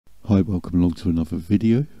Hi, welcome along to another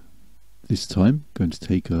video. This time I'm going to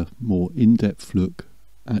take a more in-depth look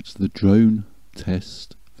at the drone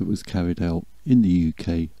test that was carried out in the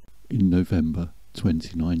UK in November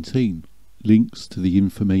 2019. Links to the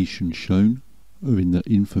information shown are in the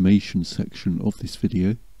information section of this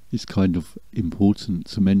video. It's kind of important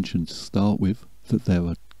to mention to start with that there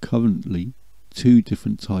are currently two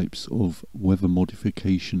different types of weather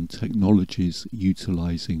modification technologies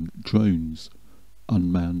utilising drones,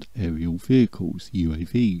 unmanned aerial vehicles,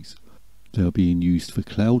 UAVs. They are being used for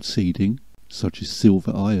cloud seeding, such as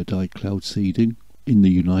silver iodide cloud seeding in the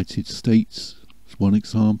United States, as one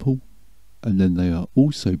example. And then they are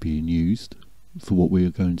also being used for what we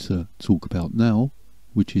are going to talk about now,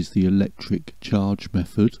 which is the electric charge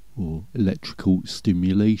method, or electrical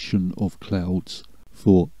stimulation of clouds,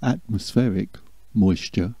 for atmospheric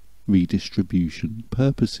moisture redistribution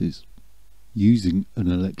purposes. Using an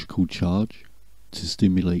electrical charge to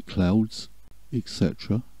stimulate clouds,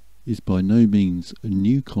 etc., is by no means a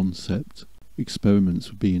new concept.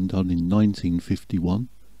 Experiments were being done in 1951,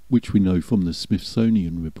 which we know from the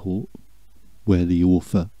Smithsonian report, where the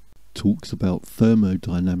author talks about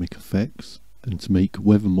thermodynamic effects, and to make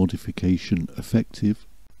weather modification effective,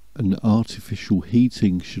 an artificial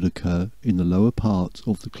heating should occur in the lower part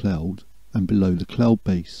of the cloud and below the cloud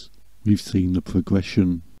base. We've seen the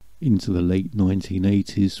progression into the late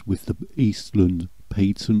 1980s with the Eastland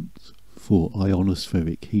patent for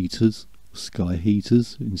ionospheric heaters, sky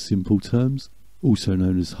heaters in simple terms, also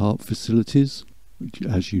known as HAARP facilities, which,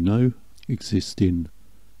 as you know, exist in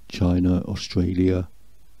China, Australia,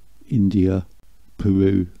 India,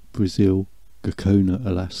 Peru, Brazil, Gakona,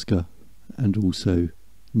 Alaska, and also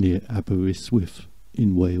near Aberystwyth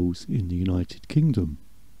in Wales in the United Kingdom.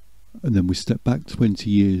 And then we step back 20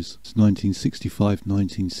 years to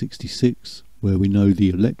 1965-1966, where we know the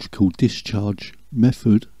electrical discharge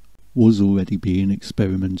method was already being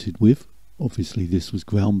experimented with. Obviously this was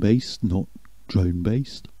ground-based, not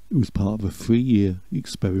drone-based. It was part of a 3-year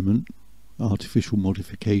experiment, artificial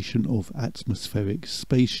modification of atmospheric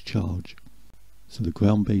space charge. So the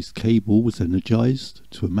ground-based cable was energized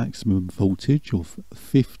to a maximum voltage of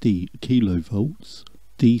 50 kilovolts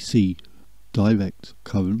DC direct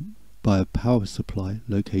current by a power supply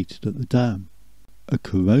located at the dam. A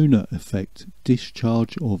corona effect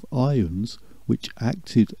discharge of ions which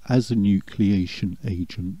acted as a nucleation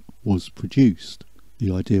agent was produced.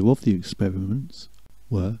 The idea of the experiments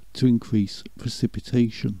were to increase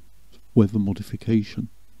precipitation, weather modification,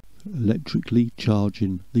 electrically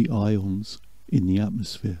charging the ions in the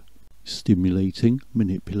atmosphere, stimulating,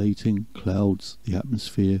 manipulating clouds, the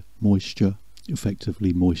atmosphere, moisture,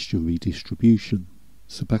 effectively moisture redistribution.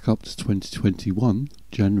 So back up to 2021,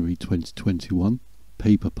 January 2021,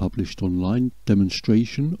 paper published online,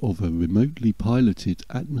 demonstration of a remotely piloted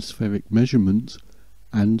atmospheric measurement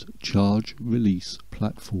and charge release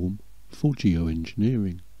platform for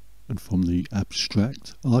geoengineering. And from the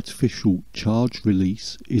abstract, artificial charge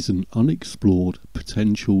release is an unexplored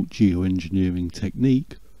potential geoengineering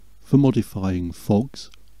technique for modifying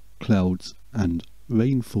fogs, clouds and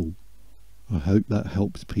rainfall. I hope that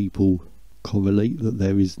helps people correlate that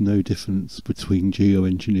there is no difference between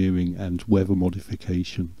geoengineering and weather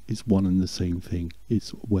modification. It's one and the same thing.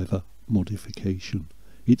 It's weather modification.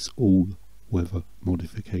 It's all weather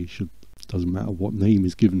modification. Doesn't matter what name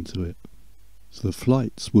is given to it. So the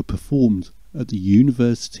flights were performed at the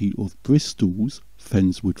University of Bristol's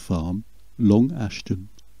Fenswood Farm, Long Ashton,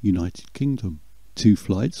 United Kingdom. 2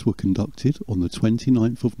 flights were conducted on the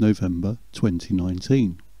 29th of November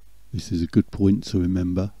 2019. This is a good point to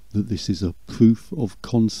remember that this is a proof of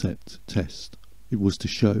concept test. It was to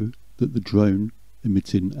show that the drone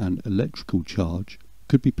emitting an electrical charge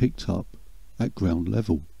could be picked up at ground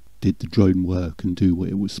level. Did the drone work and do what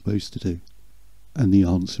it was supposed to do? And the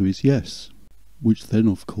answer is yes. Which then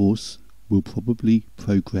of course will probably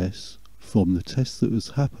progress from the test that has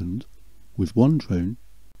happened with one drone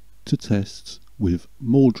to tests with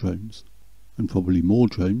more drones, and probably more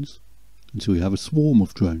drones until we have a swarm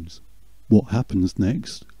of drones. What happens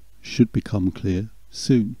next should become clear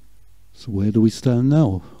soon. So where do we stand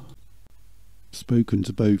now? I've spoken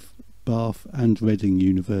to both Bath and Reading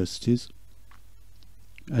universities.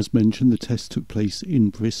 As mentioned, the test took place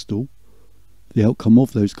in Bristol. The outcome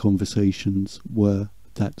of those conversations were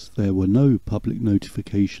that there were no public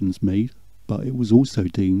notifications made, but it was also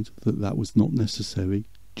deemed that that was not necessary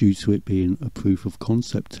due to it being a proof of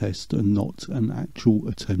concept test and not an actual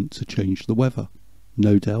attempt to change the weather.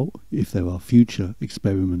 No doubt, if there are future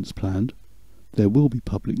experiments planned, there will be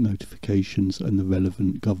public notifications and the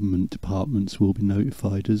relevant government departments will be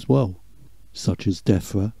notified as well, such as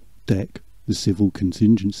DEFRA, DEC, the Civil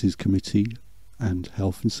Contingencies Committee and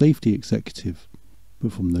Health and Safety Executive.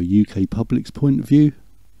 But from the UK public's point of view,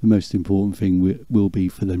 the most important thing will be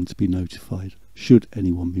for them to be notified should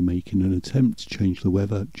anyone be making an attempt to change the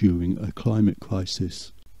weather during a climate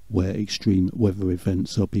crisis where extreme weather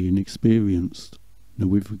events are being experienced. Now,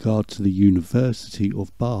 with regard to the University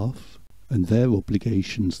of Bath and their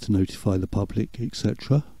obligations to notify the public,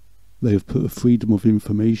 etc., they have put a Freedom of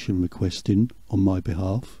Information request in on my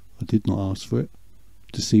behalf. I did not ask for it,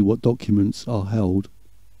 to see what documents are held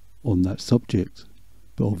on that subject.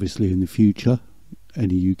 But obviously in the future,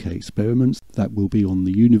 any UK experiments, that will be on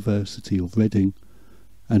the University of Reading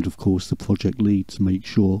and of course the project lead to make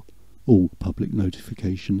sure all public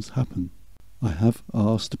notifications happen. I have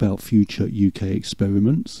asked about future UK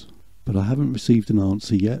experiments, but I haven't received an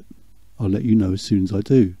answer yet. I'll let you know as soon as I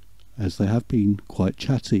do, as they have been quite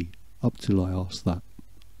chatty up till I asked that.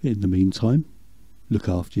 In the meantime, look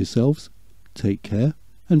after yourselves, take care,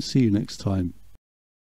 and see you next time.